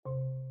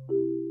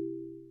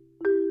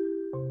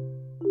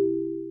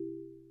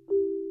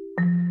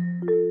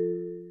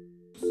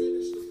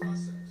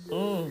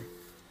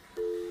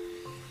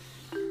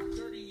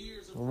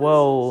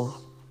Whoa.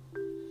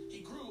 He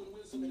grew in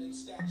wisdom and in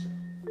stature.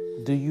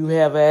 Do you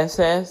have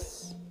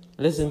access?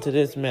 Listen to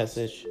this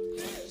message.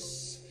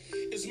 This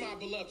is my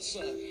beloved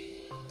Son,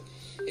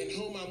 in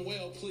whom I'm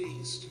well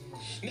pleased.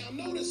 Now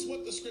notice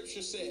what the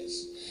scripture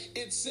says.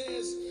 It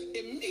says,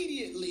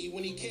 immediately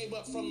when he came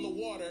up from the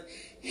water,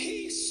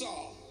 he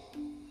saw,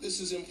 this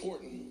is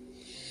important,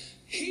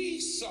 he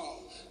saw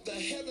the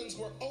heavens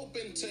were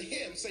open to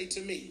him, say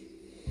to me.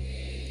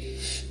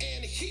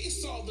 And he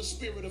saw the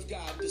Spirit of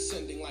God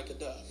descending like a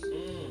dove.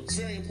 It's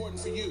very important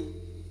for you.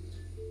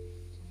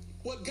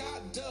 What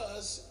God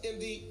does in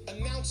the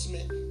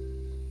announcement,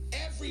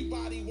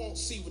 everybody won't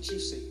see what you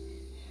see.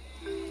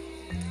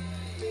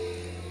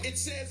 It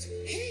says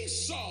he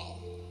saw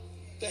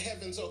the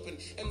heavens open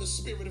and the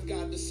Spirit of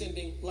God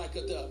descending like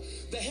a dove.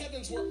 The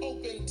heavens were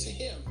open to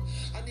him.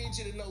 I need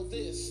you to know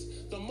this.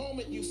 The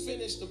moment you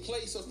finish the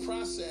place of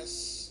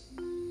process,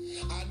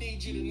 I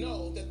need you to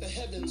know that the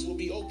heavens will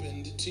be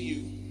opened to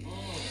you.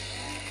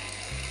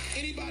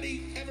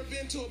 Anybody ever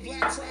been to a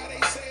Black Friday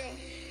sale?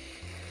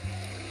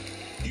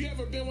 You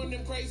ever been one of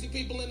them crazy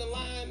people in the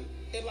line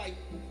at like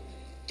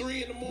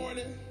 3 in the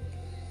morning,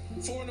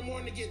 4 in the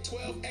morning to get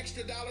 $12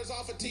 extra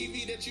off a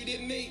TV that you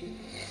didn't need?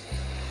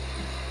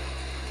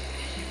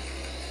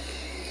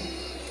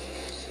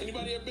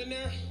 Anybody ever been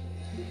there?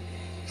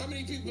 How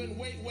many people been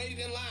waiting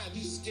in line?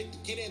 You just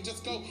get in,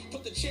 just go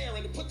put the chair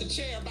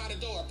by the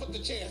door, put the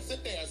chair,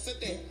 sit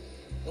there.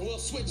 And we'll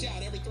switch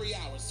out every 3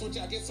 hours. Switch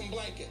out, get some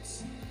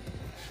blankets.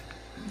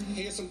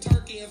 Here's some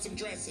turkey and some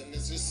dressing.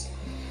 It's just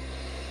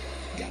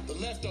got the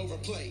leftover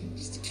plate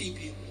just to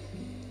keep you.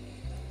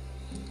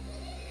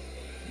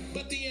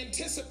 But the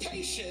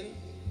anticipation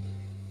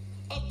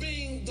of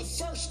being the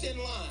first in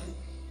line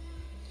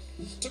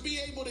to be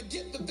able to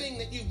get the thing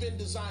that you've been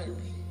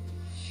desiring.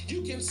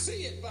 You can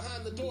see it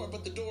behind the door,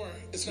 but the door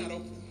is not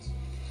open.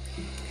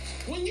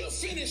 When you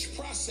finish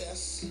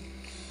process,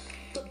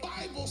 the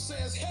Bible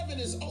says heaven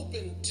is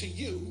open to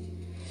you,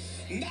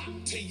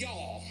 not to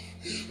y'all,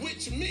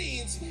 which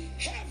means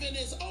heaven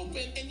is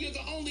open and you're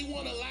the only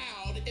one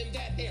allowed in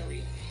that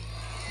area.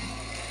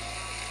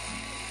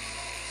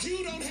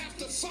 You don't have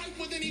to fight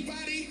with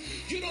anybody.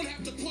 You don't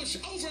have to push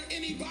over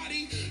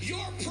anybody.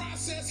 Your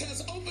process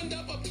has opened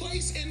up a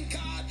place in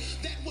God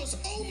that was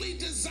only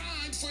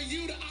designed for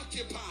you to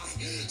occupy.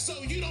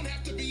 So you don't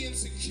have to be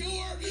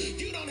insecure.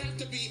 You don't have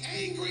to be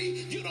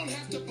angry. You don't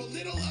have to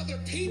belittle other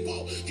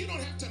people. You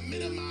don't have to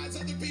minimize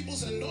other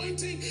people's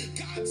anointing.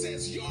 God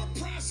says your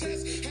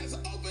process has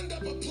opened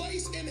up a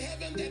place in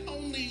heaven that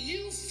only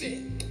you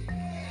fit.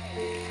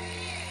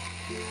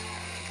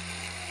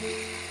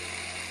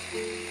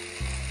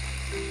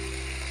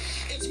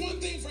 It's one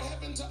thing for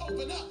heaven to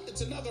open up.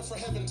 It's another for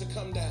heaven to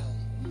come down.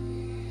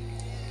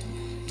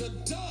 The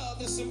dove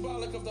is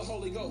symbolic of the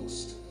Holy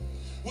Ghost,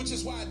 which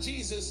is why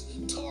Jesus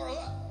tore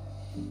up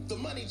the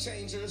money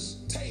changers'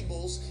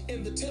 tables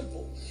in the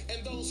temple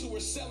and those who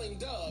were selling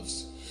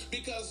doves,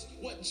 because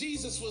what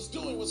Jesus was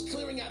doing was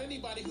clearing out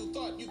anybody who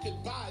thought you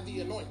could buy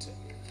the anointing.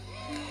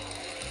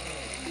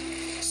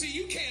 See,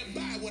 you can't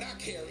buy what I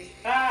carry.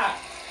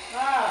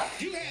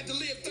 You had to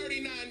live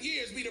 39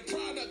 years, be the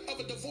product of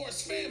a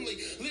divorced family,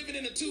 living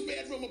in a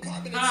 2-bedroom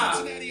apartment in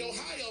Cincinnati,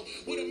 Ohio,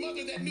 with a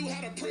mother that knew how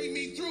to pray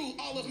me through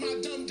all of my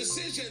dumb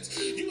decisions.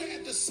 You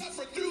had to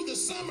suffer through the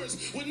summers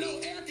with no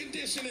air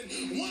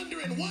conditioning,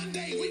 wondering one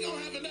day we're going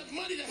to have enough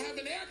money to have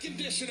an air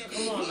conditioner.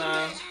 One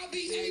day I'll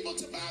be able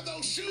to buy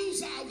those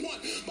shoes I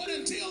want. But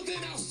until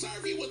then, I'll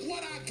serve you with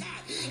what I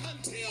got.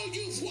 Until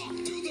you've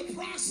walked through the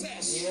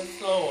process. Yes,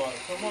 Lord.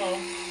 Come on.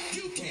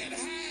 You can't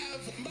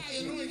have my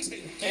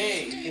anointing.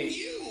 And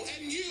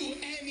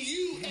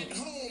you at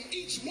home,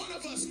 each one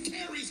of us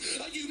carries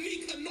a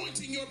unique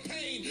anointing. Your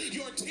pain,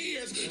 your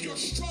tears, your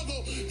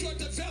struggle, your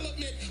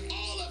development,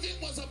 all of it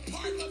was a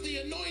part of the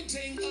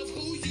anointing of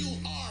who you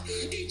are.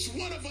 Each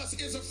one of us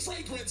is a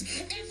fragrance.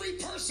 Every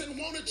person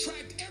won't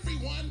attract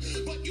everyone,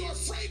 but your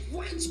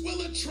fragrance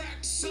will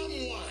attract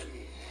someone.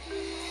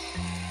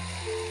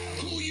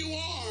 Who you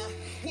are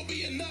will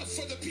be enough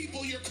for the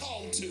people you're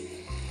called to.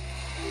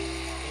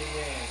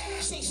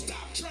 So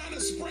stop trying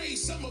to spray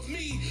some of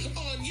me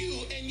on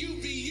you, and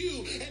you be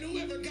you, and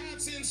whoever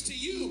God sends to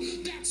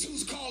you, that's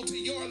who's called to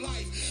your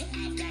life.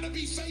 I've got to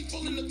be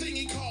faithful in the thing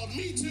he called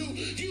me to.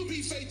 You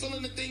be faithful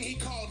in the thing he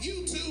called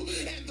you to,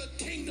 and the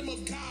kingdom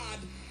of God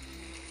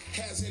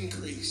has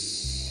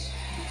increased.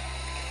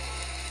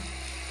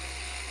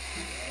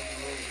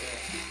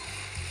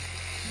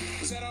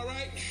 Is that all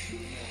right?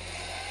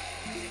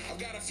 I've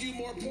got a few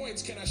more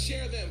points. Can I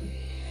share them?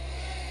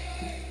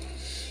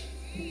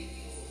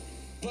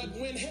 But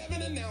when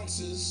heaven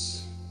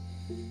announces,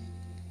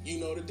 you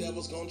know the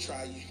devil's going to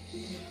try you.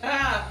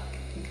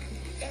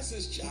 That's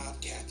his job,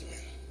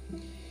 Catherine.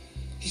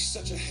 He's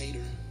such a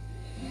hater.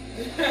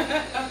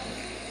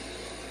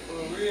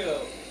 For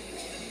real.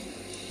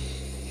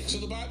 So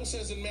the Bible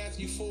says in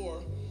Matthew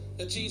 4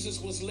 that Jesus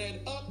was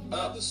led up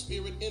by the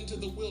Spirit into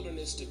the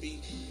wilderness to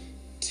be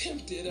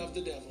tempted of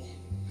the devil.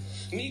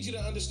 I need you to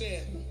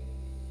understand,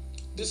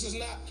 this is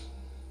not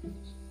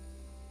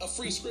a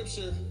free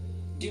scripture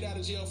get out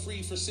of jail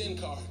free for sin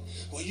card.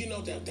 Well, you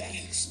know that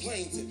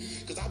explains it,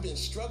 because I've been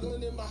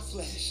struggling in my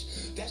flesh.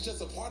 That's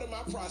just a part of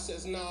my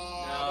process.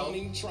 No. Don't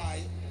even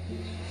try it.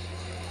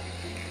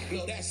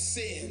 No, that's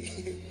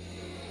sin.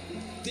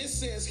 This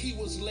says he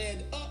was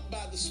led up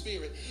by the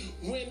Spirit.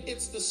 When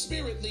it's the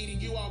Spirit leading,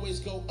 you always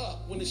go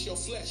up. When it's your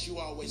flesh, you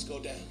always go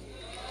down.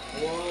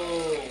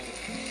 Whoa.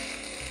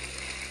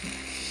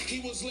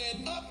 He was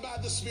led up by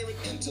the Spirit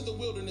into the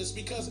wilderness,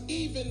 because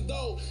even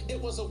though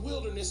it was a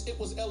wilderness, it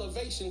was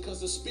elevation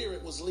because the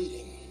Spirit was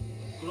leading.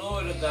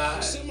 Glory to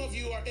God. Some of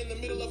you are in the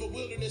middle of a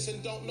wilderness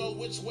and don't know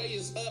which way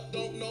is up,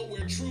 don't know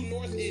where true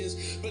north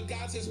is. But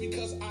God says,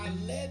 because I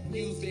led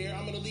you there,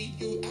 I'm going to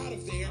lead you out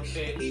of there.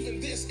 Okay. But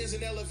even this is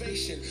an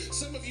elevation.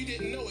 Some of you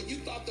didn't know it. You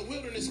thought the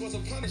wilderness was a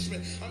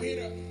punishment. I'm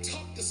here to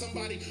talk to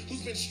somebody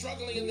who's been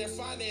struggling in their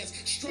finance,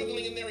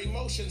 struggling in their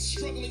emotions,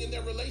 struggling in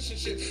their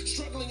relationship,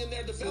 struggling in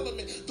their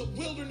development. The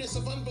wilderness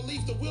of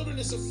unbelief, the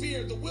wilderness of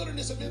fear, the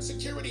wilderness of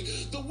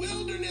insecurity, the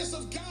wilderness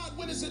of God.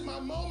 When is it my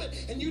moment?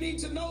 And you need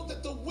to know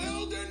that the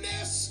wilderness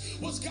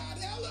was God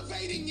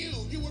elevating you.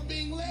 You were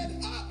being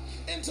led up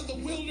into the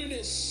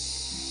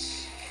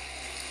wilderness.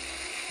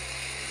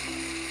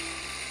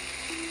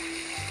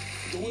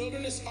 The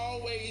wilderness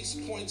always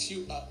points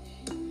you up.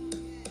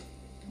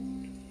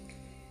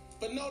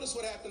 But notice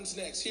what happens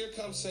next. Here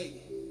comes Satan.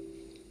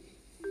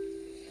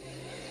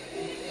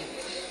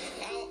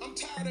 I'm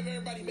tired of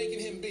everybody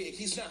making him big.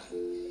 He's not.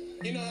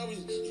 You know how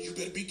you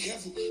better be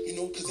careful,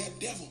 because that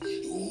devil,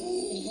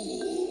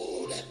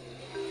 that.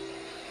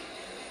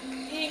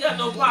 He ain't got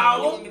no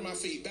power. Under my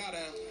feet, bow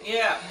down.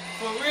 Yeah,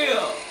 for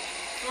real.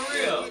 For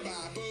real.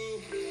 Bye,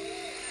 boo.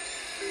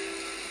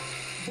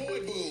 Boy,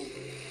 boo.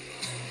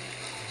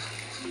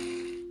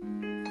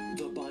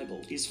 The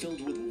Bible is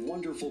filled with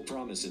wonderful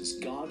promises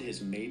God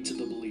has made to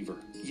the believer.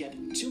 Yet,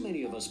 too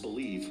many of us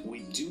believe we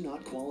do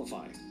not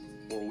qualify,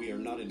 or we are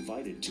not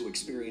invited to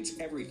experience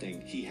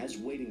everything He has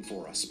waiting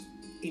for us.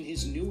 In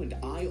his new and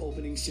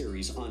eye-opening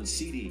series on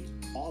CD,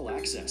 All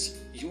Access,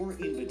 Your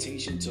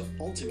Invitation to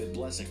Ultimate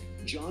Blessing,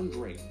 John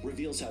Gray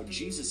reveals how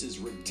Jesus'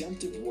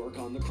 redemptive work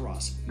on the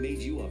cross made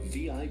you a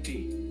VIP,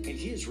 and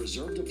He has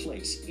reserved a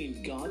place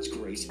in God's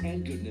grace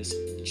and goodness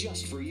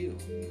just for you.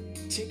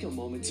 Take a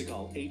moment to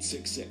call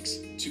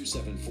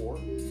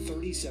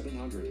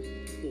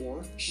 866-274-3700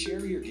 or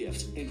share your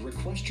gift and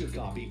request your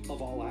copy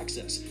of All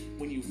Access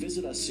when you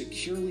visit us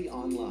securely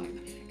online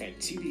at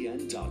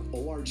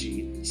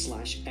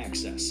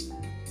tbn.org/access.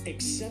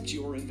 Accept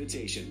your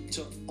invitation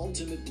to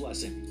ultimate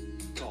blessing.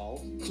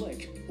 Call,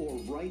 click, or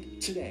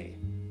write today.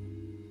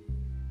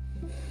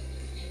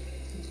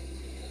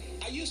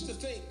 I used to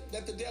think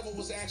that the devil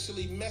was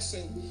actually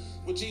messing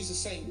with Jesus,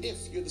 saying,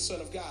 if you're the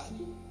Son of God.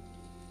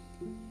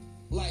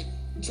 Like,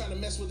 trying to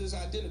mess with his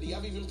identity.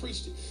 I've even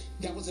preached it.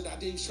 That was an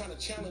idea. He was trying to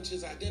challenge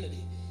his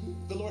identity.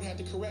 The Lord had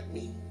to correct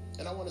me.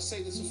 And I want to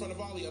say this in front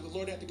of all of you. The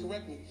Lord had to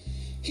correct me.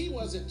 He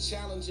wasn't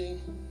challenging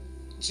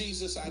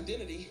Jesus'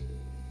 identity.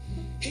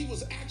 He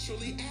was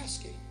actually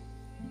asking.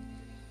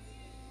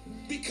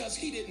 Because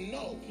he didn't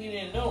know. He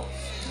didn't know.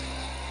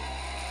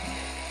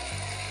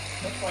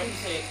 That's why he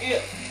said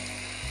if.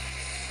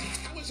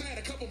 I wish I had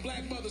a couple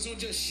black mothers who would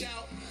just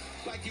shout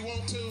like you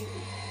want to.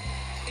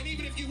 And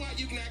even if you white,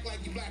 you can act like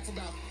you're black for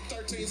about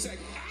 13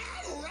 seconds.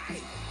 All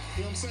right.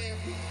 You know what I'm saying?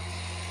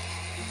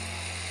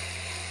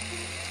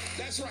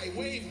 That's right.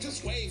 Wave,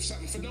 just wave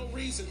something for no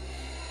reason.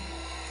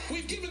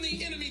 We've given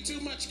the enemy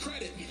too much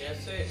credit.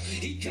 That's it.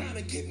 He's trying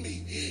to get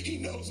me. He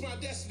knows my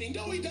destiny.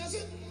 No, he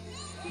doesn't.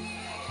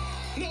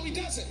 No, he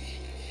doesn't.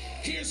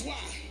 Here's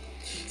why.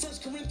 1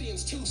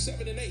 Corinthians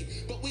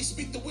 2:7-8. But we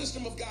speak the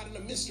wisdom of God in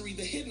a mystery,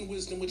 the hidden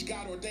wisdom which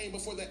God ordained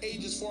before the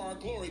ages for our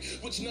glory,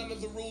 which none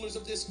of the rulers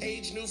of this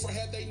age knew, for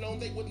had they known,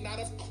 they would not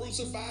have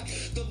crucified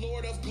the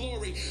Lord of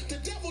glory. The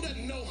devil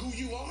doesn't know who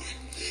you are.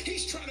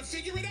 He's trying to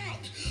figure it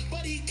out,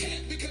 but he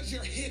can't because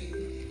you're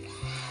hidden.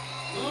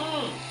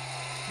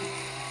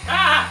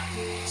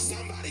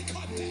 Somebody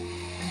caught that.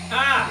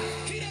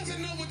 He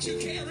doesn't know what you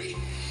carry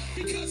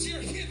because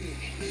you're hidden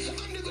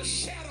under the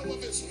shadow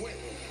of his wing.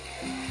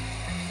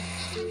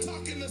 I'm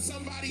talking to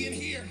somebody in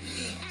here.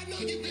 I know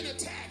you've been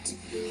attacked,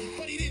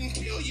 but he didn't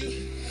kill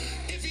you.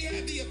 If he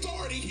had the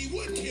authority, he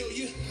would kill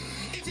you.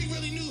 If he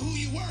really knew who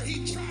you were,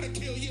 he'd try to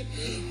kill you,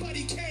 but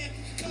he can't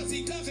because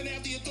he doesn't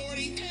have the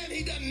authority and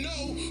he doesn't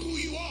know who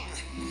you are.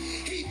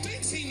 He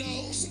thinks he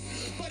knows,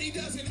 but he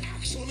doesn't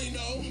actually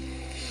know,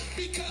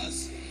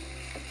 because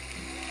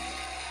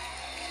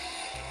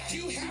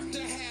you have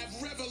to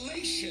have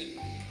revelation.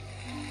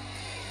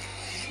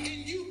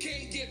 And you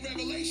can't get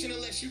revelation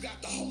unless you got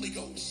the Holy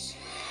Ghost.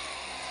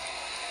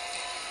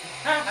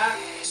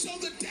 So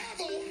the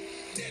devil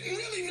didn't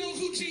really know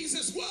who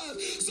Jesus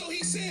was. So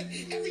he said,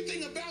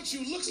 everything about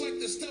you looks like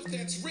the stuff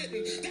that's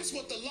written. That's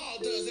what the law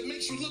does. It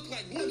makes you look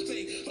like one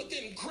thing, but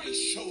then grace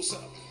shows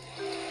up.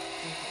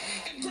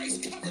 And Grace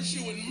covers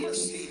you in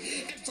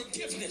mercy and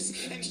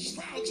forgiveness and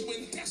shrouds you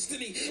in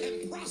destiny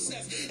and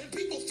process. And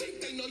people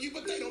think they know you,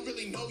 but they don't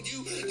really know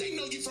you. They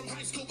know you from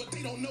high school, but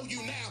they don't know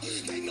you now.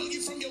 They know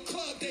you from your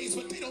club days,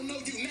 but they don't know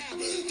you now.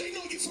 They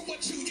know you from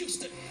what you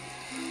used to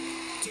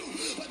do,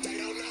 but they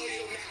don't know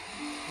you now.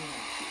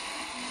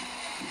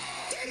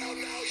 They don't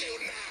know you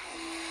now.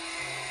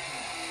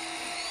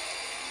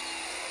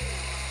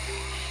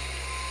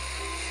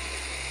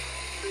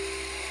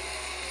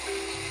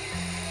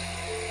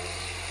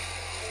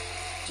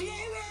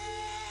 Glory!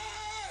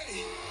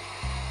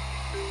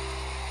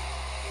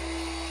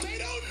 They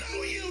don't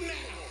know you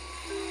now.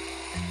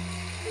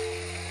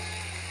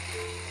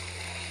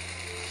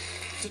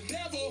 The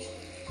devil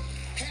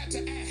had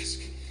to ask,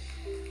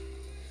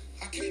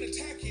 I can't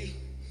attack you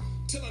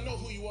till I know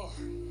who you are.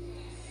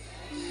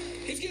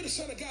 If you're the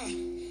Son of God,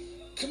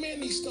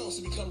 command these stones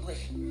to become bread.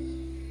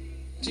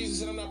 Jesus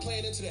said, I'm not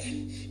playing into that.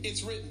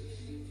 It's written.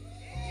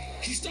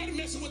 He started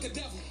messing with the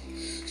devil.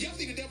 You don't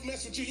think the devil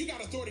mess with you. You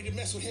got authority to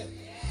mess with him.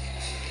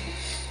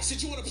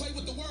 Since you want to play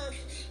with the word,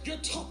 you're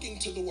talking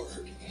to the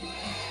word.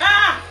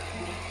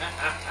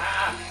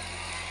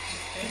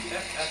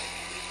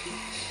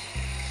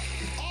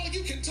 All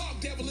you can talk,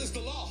 devil, is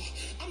the law.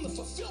 I'm the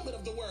fulfillment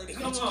of the word, and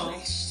that's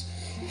Christ.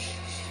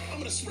 I'm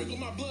going to sprinkle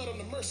my blood on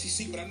the mercy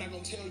seat, but I'm not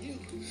going to tell you.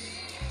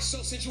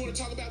 So since you want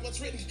to talk about what's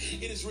written,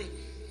 it is written.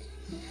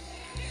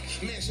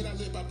 Man should not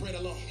live by bread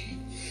alone,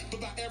 but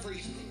by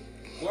every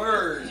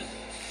word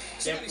that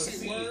somebody say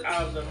proceeds word.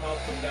 out of the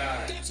mouth of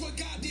God. That's what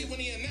God did when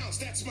he announced,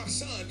 that's my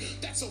son.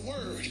 That's a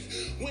word.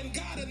 When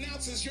God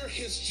announces you're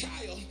his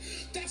child,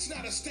 that's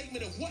not a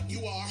statement of what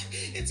you are.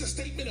 It's a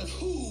statement of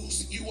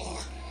whose you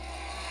are.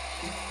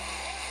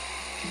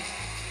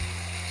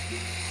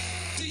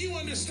 Do you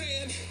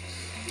understand?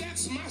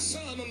 That's my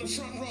son on the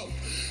front row,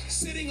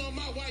 sitting on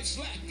my wife's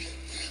lap.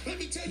 Let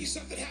me tell you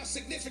something, how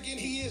significant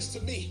he is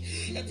to me.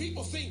 And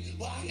people think,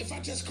 well, if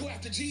I just go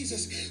after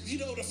Jesus, you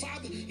know, the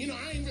Father, you know,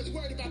 I ain't really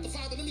worried about the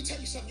Father. Let me tell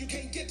you something, you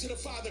can't get to the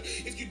Father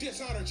if you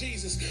dishonor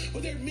Jesus.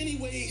 But there are many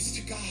ways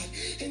to God.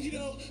 And you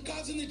know,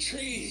 God's in the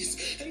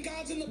trees, and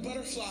God's in the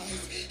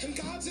butterflies, and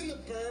God's in the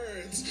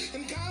birds,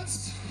 and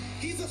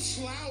he's a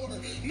flower.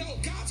 No,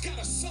 God's got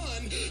a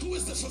son who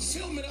is the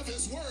fulfillment of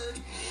his word.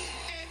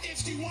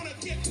 If you want to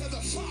get to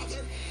the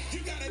Father,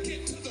 you got to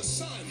get to the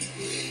Son.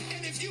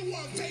 And if you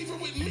want favor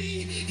with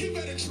me, you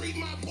better treat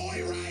my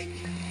boy right.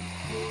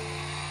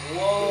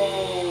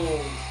 Whoa.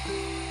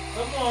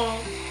 Come on.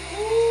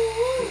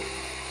 Woo-hoo.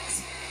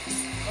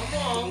 Come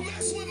on. Don't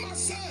mess with my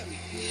son.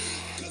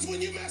 Because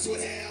when you mess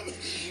with him,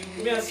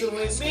 you messing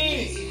with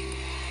me.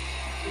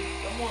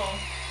 Come on.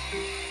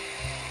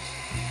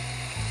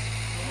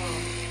 Come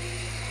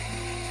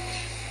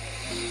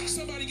on.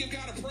 Somebody give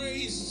God a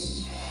praise.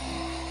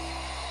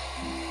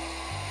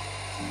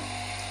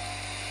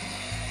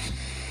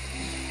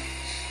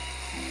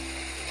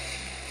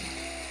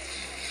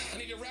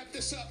 Wrap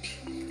this up.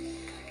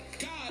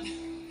 God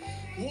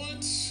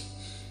wants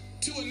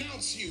to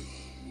announce you,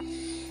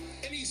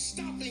 and he's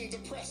stopping the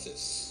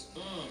presses.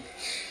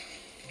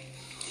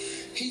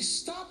 He's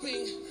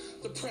stopping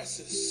the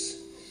presses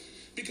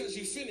because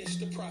you finished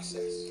the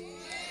process.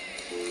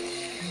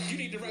 You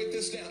need to write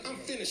this down. I'm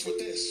finished with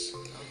this.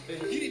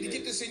 You need to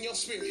get this in your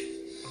spirit.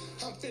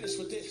 I'm finished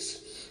with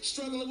this.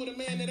 Struggling with a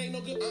man that ain't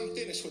no good. I'm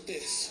finished with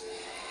this.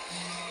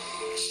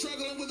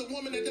 Struggling with a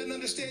woman that doesn't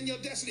understand your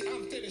destiny.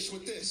 I'm finished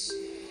with this.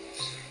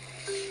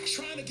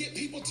 Trying to get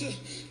people to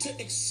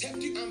accept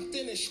you. I'm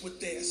finished with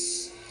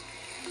this.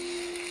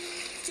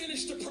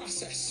 Finish the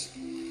process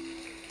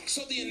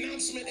so the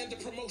announcement and the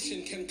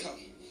promotion can come.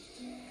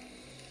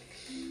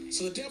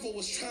 So the devil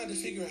was trying to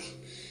figure out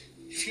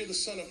if you're the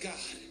Son of God.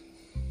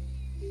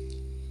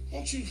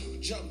 Won't you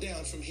jump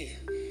down from here?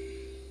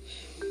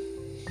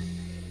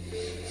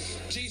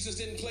 Jesus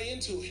didn't play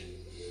into it.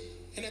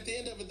 And at the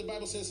end of it, the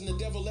Bible says, and the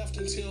devil left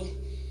until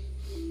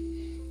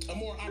a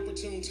more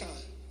opportune time.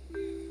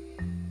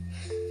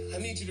 I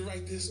need you to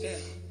write this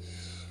down.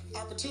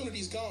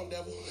 Opportunity's gone,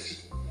 devil.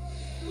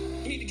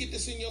 You need to get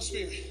this in your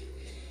spirit.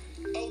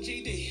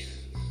 OGD.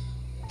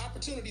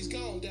 Opportunity's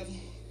gone, devil.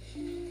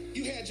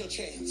 You had your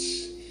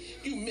chance.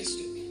 You missed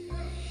it.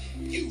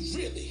 You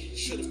really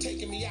should have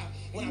taken me out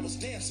when I was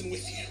dancing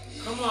with you.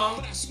 Come on.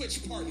 But I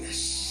switched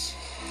partners.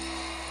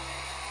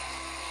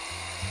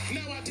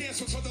 Now I dance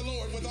before the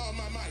Lord with all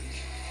my might.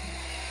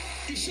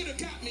 You should have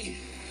got me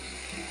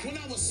when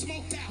I was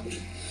smoked out,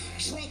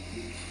 drunk,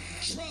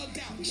 drugged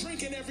out,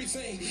 drinking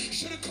everything.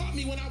 Should have caught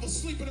me when I was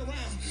sleeping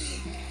around.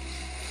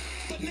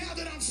 But now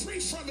that I'm free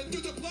from it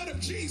through the blood of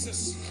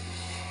Jesus,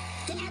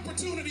 the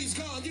opportunity's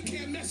gone. You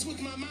can't mess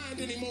with my mind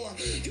anymore.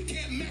 You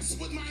can't mess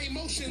with my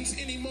emotions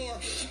anymore.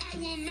 I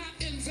will not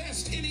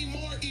invest any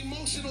more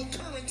emotional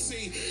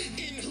currency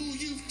in who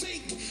you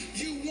think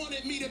you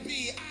wanted me to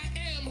be. I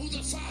am who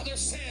the Father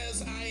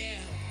says I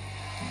am.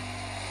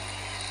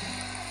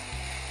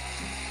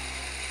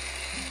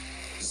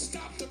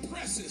 Stop the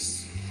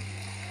presses.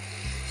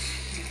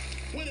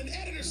 When an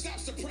editor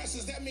stops the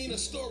presses, that means a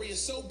story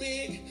is so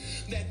big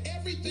that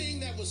everything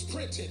that was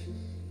printed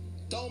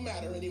don't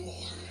matter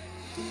anymore.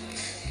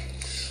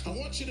 I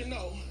want you to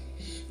know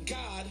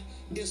God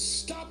is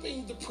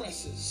stopping the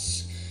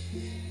presses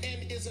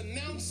and is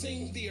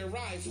announcing the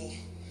arrival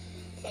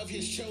of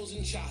his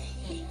chosen child.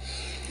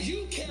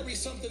 You carry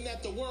something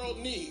that the world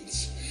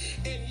needs,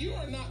 and you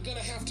are not going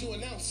to have to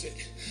announce it.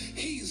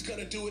 He's going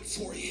to do it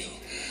for you.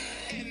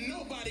 And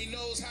nobody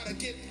knows how to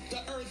get the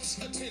earth's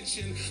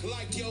attention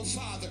like your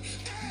father.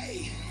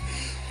 Hey,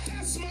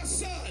 that's my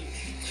son,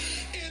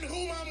 in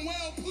whom I'm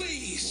well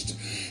pleased.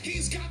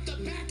 He's got the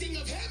backing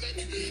of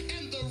heaven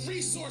and the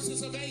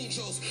resources of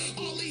angels.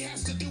 All he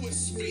has to do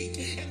is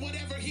speak, and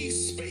whatever he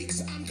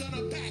speaks, I'm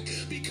gonna back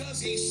because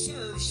he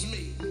serves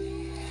me.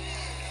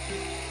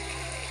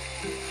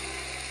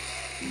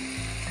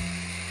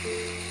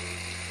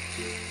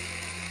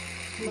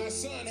 My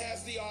son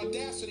has the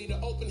audacity to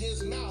open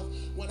his mouth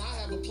when I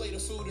have a plate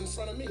of food in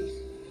front of me.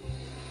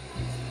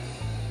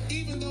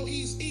 Even though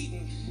he's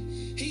eating,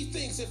 he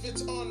thinks if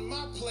it's on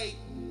my plate,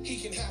 he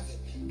can have it.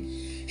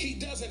 He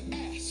doesn't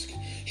ask.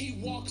 He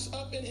walks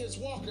up in his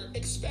walker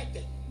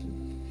expecting.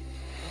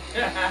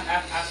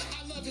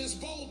 I love his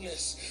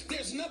boldness.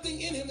 There's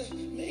nothing in him.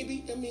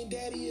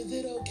 Daddy, is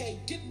it okay?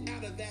 Get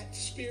out of that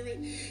spirit.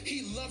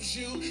 He loves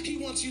you. He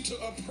wants you to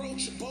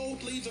approach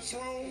boldly the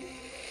throne.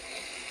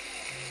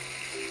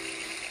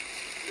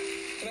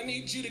 And I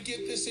need you to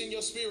get this in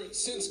your spirit.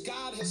 Since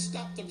God has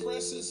stopped the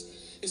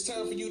presses, it's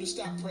time for you to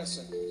stop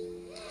pressing.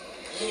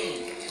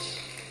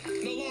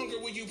 No longer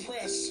will you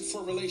press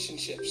for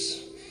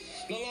relationships.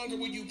 No longer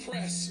will you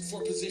press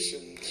for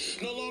position.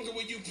 No longer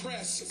will you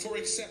press for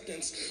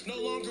acceptance. No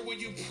longer will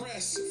you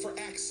press for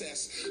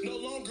access. No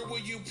longer will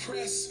you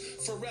press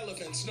for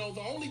relevance. No,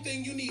 the only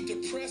thing you need to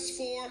press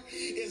for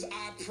is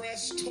I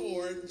press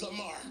toward the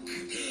mark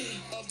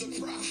of the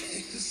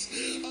prize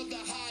of the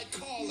high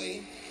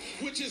calling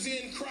which is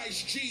in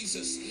Christ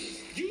Jesus.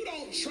 You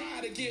don't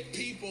try to get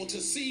people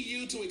to see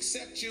you, to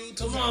accept you,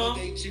 to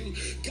validate you.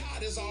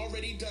 God has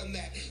already done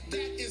that.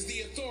 That is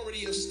the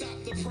authority of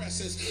stop the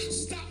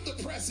presses. Stop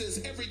the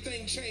presses,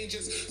 everything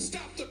changes.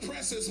 Stop the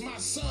presses, my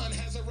son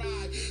has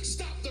arrived.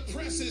 Stop the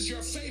presses,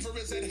 your favor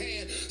is at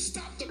hand.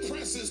 Stop the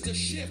presses, the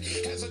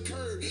shift has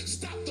occurred.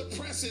 Stop the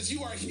presses,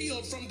 you are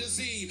healed from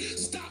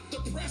disease. Stop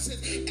the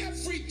presses,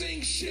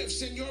 everything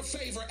shifts in your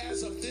favor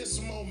as of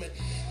this moment.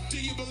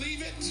 Do you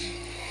believe it?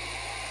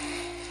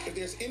 If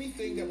there's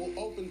anything that will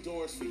open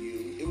doors for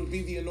you, it would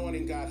be the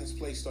anointing God has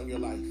placed on your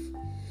life.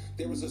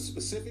 There is a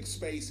specific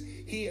space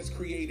he has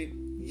created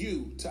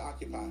you to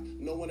occupy.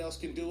 No one else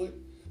can do it.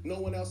 No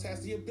one else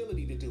has the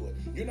ability to do it.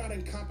 You're not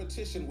in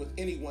competition with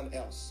anyone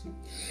else.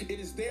 It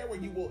is there where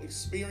you will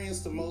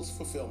experience the most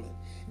fulfillment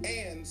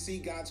and see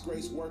God's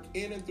grace work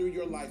in and through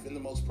your life in the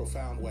most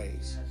profound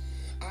ways.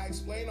 I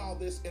explain all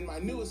this in my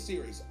newest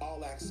series,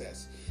 All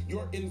Access,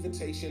 your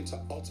invitation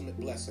to ultimate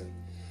blessing.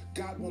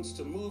 God wants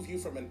to move you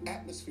from an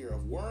atmosphere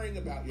of worrying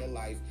about your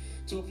life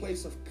to a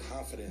place of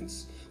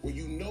confidence where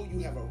you know you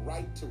have a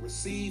right to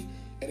receive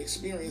and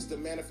experience the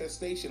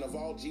manifestation of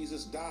all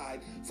Jesus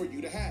died for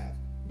you to have.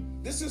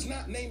 This is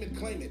not name it,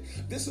 claim it.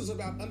 This is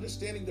about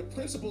understanding the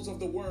principles of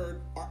the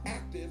word are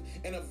active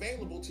and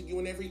available to you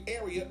in every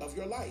area of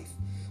your life.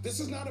 This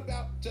is not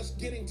about just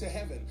getting to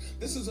heaven.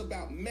 This is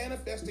about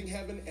manifesting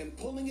heaven and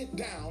pulling it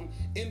down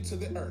into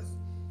the earth.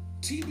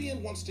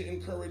 TBN wants to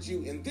encourage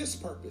you in this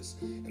purpose,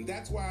 and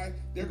that's why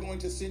they're going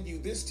to send you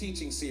this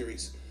teaching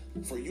series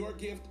for your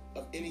gift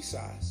of any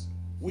size.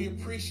 We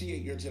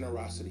appreciate your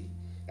generosity,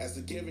 as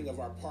the giving of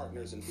our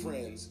partners and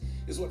friends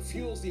is what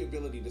fuels the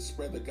ability to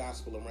spread the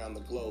gospel around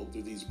the globe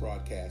through these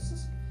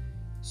broadcasts.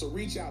 So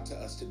reach out to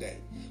us today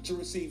to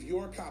receive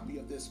your copy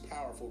of this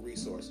powerful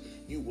resource.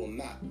 You will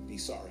not be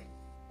sorry.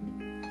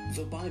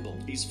 The Bible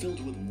is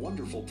filled with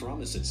wonderful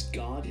promises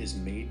God has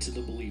made to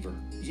the believer.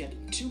 Yet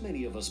too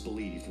many of us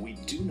believe we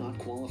do not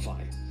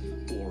qualify,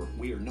 or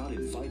we are not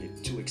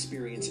invited to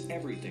experience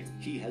everything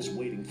He has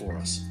waiting for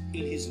us.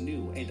 In His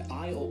new and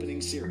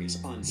eye-opening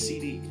series on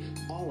CD,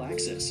 All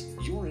Access,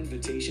 Your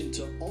Invitation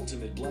to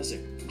Ultimate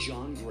Blessing,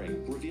 John Gray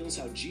reveals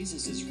how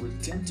Jesus'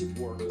 redemptive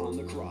work on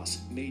the cross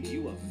made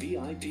you a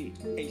VIP,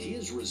 and He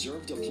has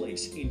reserved a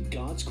place in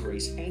God's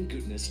grace and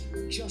goodness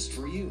just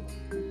for you.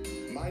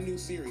 My new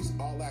series,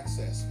 All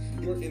Access,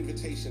 Your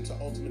Invitation to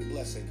Ultimate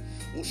Blessing,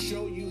 will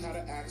show you how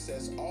to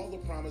access all the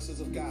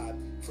promises of God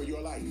for your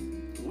life.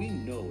 We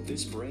know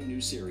this brand new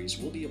series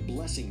will be a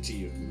blessing to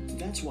you.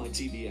 That's why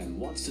TBN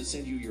wants to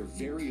send you your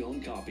very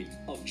own copy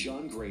of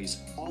John Gray's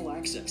All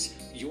Access,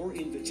 Your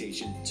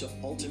Invitation to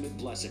Ultimate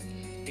Blessing.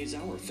 It's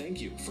our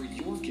thank you for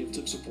your gift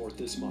of support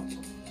this month.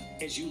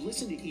 As you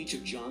listen to each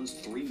of John's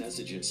 3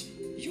 messages,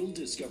 you'll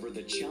discover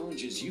the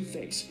challenges you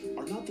face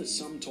are not the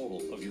sum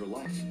total of your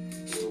life.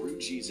 Through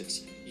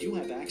Jesus, you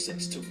have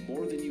access to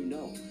more than you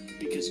know,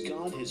 because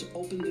God has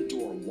opened the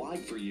door wide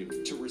for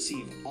you to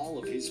receive all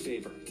of His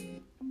favor.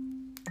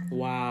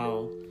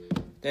 Wow,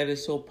 that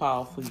is so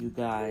powerful, you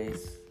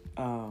guys.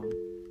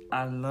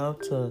 I love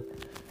to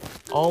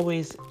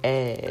always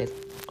add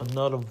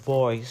another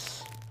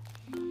voice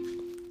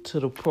to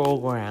the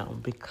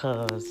program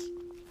because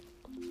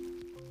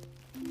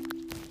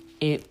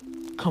it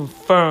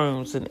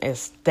confirms and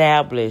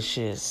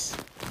establishes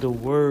the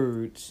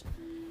words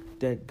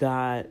that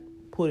God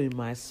put in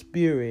my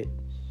spirit.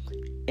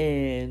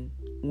 And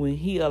when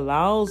he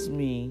allows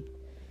me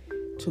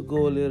to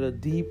go a little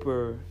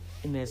deeper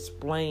and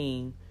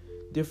explain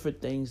different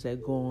things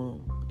that go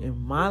on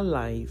in my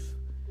life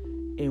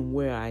and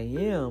where I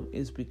am,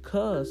 is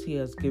because he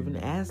has given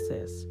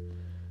access.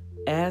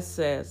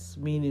 Access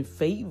meaning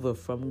favor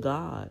from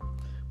God.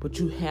 But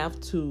you have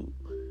to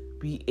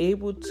be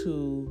able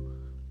to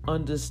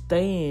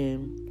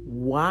understand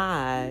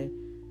why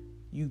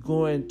you're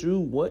going through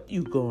what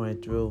you're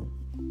going through,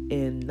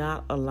 and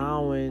not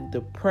allowing the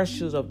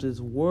pressures of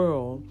this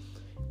world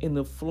and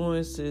the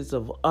influences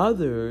of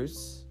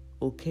others,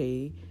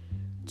 okay,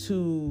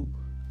 to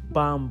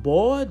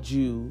bombard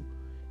you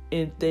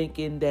in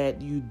thinking that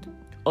you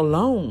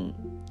alone,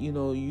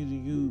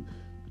 you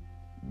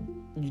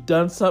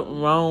done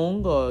something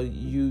wrong, or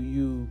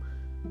you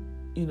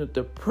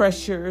the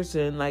pressures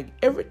and like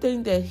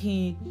everything that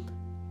he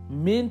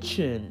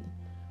mentioned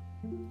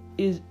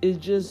is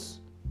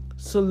just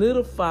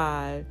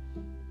solidify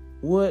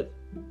what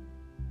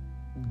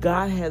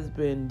God has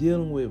been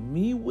dealing with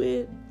me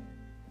with,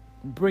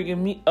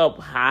 bringing me up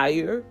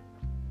higher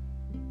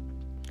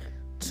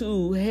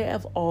to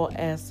have all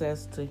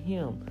access to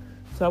him.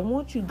 So I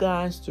want you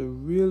guys to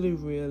really,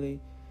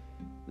 really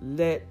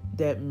let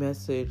that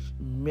message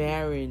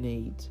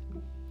marinate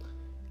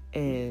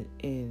and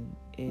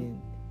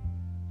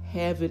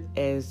have it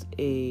as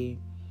a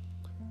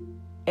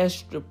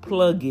extra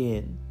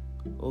plug-in,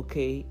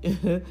 okay?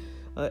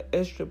 An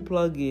extra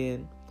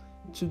plug-in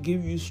to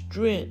give you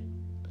strength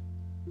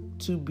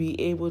to be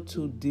able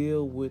to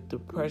deal with the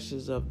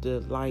pressures of the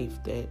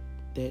life that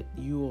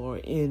you are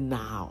in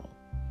now.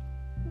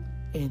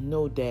 And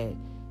know that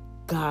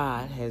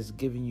God has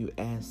given you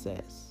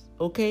access.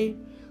 Okay?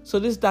 So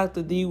this is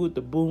Dr. D with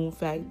the Boom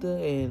Factor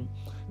and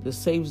the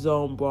Safe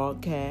Zone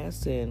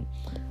broadcast. And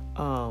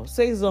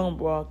Safe Zone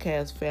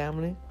broadcast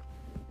family,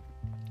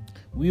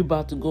 we're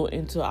about to go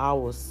into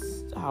our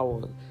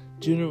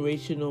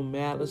Generational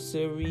Matter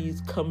series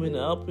coming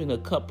up in a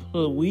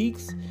couple of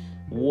weeks.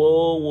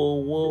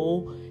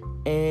 Whoa.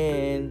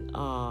 And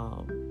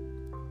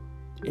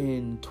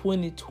in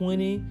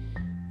 2020,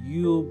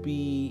 you'll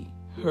be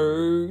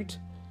heard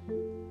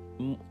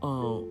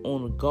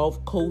on the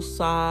Gulf Coast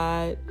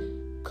side,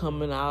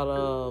 coming out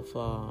of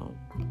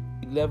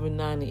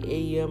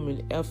 1190 AM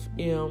and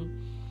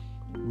FM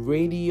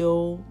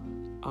radio.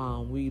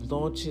 We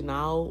launching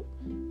out.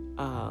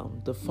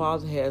 The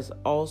Father has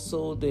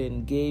also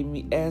then gave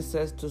me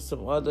access to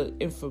some other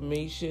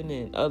information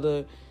and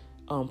other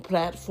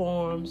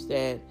platforms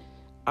that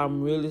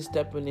I'm really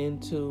stepping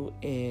into,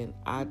 and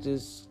I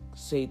just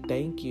say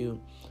thank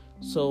you.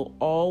 So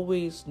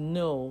always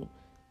know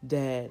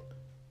that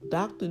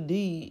Dr.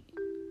 D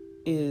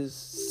is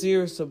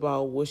serious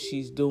about what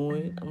she's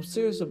doing. I'm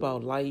serious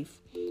about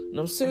life, and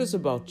I'm serious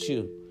about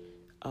you.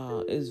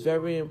 It's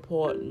very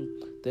important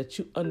that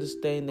you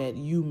understand that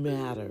you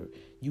matter,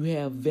 you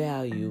have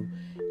value,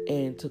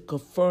 and to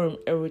confirm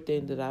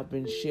everything that I've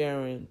been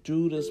sharing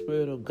through the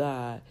Spirit of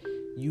God,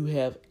 you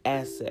have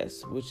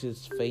access, which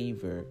is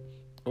favor,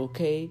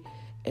 okay?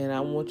 And I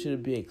want you to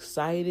be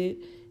excited,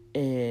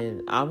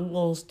 and I'm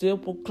going to still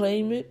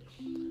proclaim it.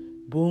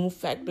 Boom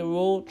Factor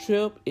Road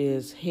Trip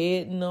is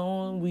heading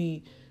on.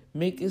 We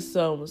making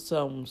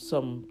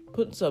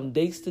putting some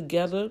dates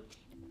together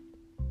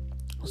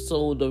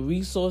so the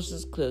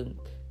resources can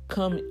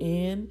come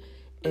in,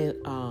 and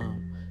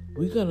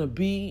we're going to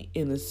be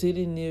in a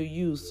city near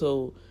you.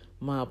 So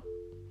my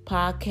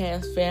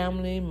podcast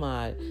family,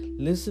 my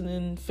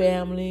listening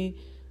family,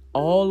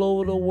 all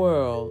over the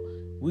world,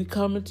 we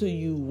coming to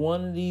you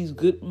one of these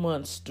good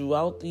months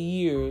throughout the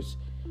years.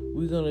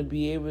 We're going to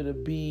be able to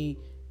be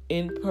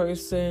in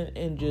person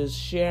and just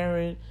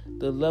sharing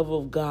the love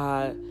of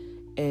God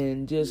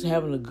and just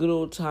having a good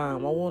old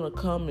time. I want to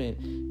come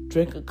and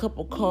drink a cup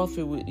of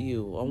coffee with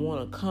you. I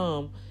want to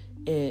come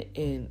and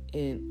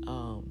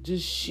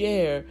just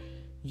share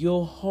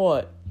your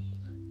heart,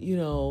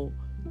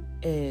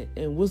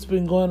 and what's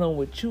been going on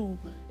with you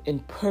in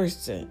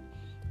person.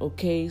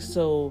 Okay,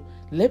 so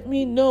let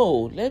me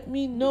know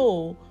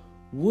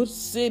what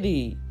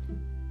city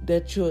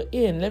that you're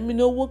in. Let me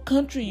know what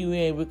country you're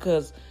in,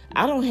 because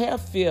I don't have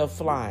fear of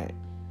flying.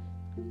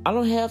 I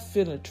don't have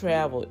fear to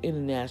travel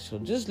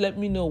international. Just let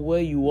me know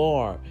where you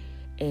are,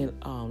 and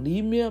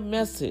leave me a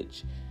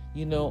message.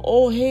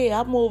 Oh, hey,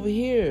 I'm over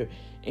here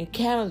in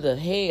Canada.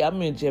 Hey,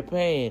 I'm in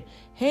Japan.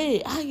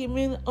 Hey, I am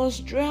in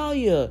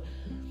Australia.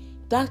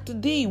 Dr.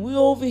 D, we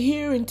over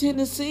here in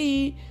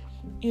Tennessee.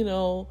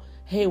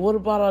 Hey, what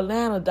about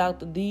Atlanta,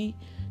 Dr. D?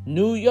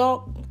 New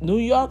York,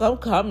 I'm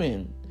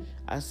coming.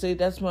 I say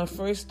that's my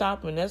first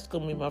stop, and that's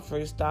going to be my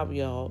first stop,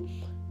 y'all.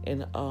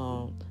 And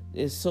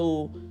it's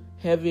so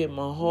heavy in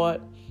my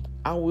heart.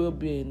 I will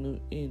be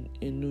in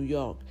New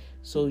York.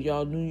 So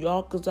y'all New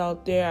Yorkers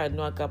out there, I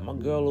know I got my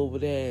girl over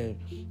there,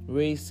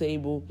 Ray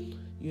Sable.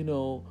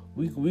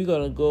 We're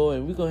going to go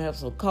and we're going to have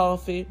some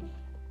coffee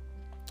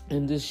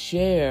and just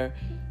share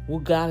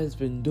what God has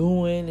been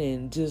doing,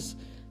 and just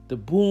the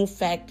boom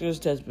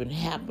factors that's been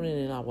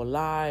happening in our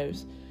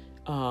lives.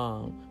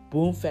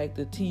 Boom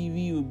Factor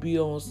TV will be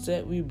on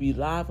set. We'll be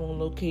live on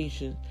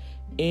location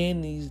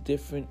in these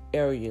different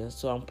areas.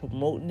 So I'm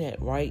promoting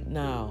that right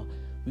now.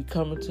 We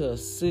coming to a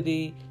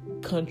city,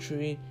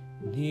 country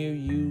near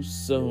you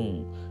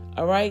soon.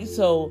 All right,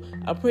 so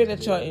I pray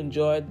that y'all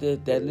enjoyed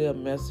that little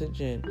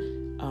message. And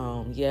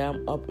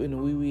I'm up in the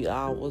wee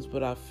hours,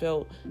 but I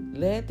felt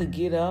led to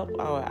get up.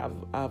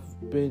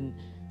 I've been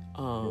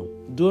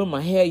doing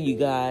my hair, you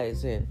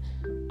guys, and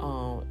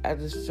I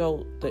just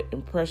felt the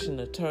impression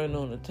to turn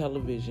on the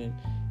television.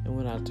 And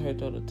when I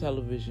turned on the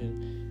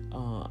television,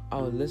 I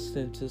was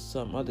listening to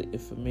some other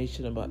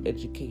information about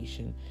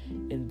education,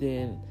 and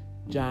then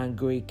John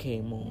Gray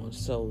came on.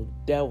 So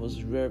that was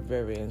very,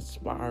 very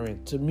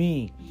inspiring to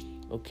me.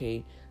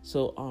 Okay,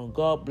 so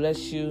God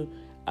bless you.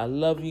 I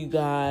love you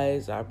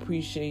guys. I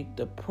appreciate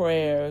the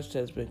prayers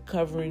that's been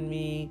covering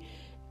me.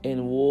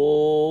 And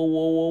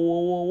whoa.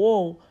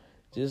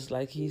 Just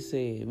like he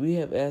said, we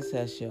have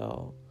access,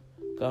 y'all.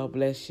 God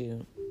bless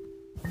you.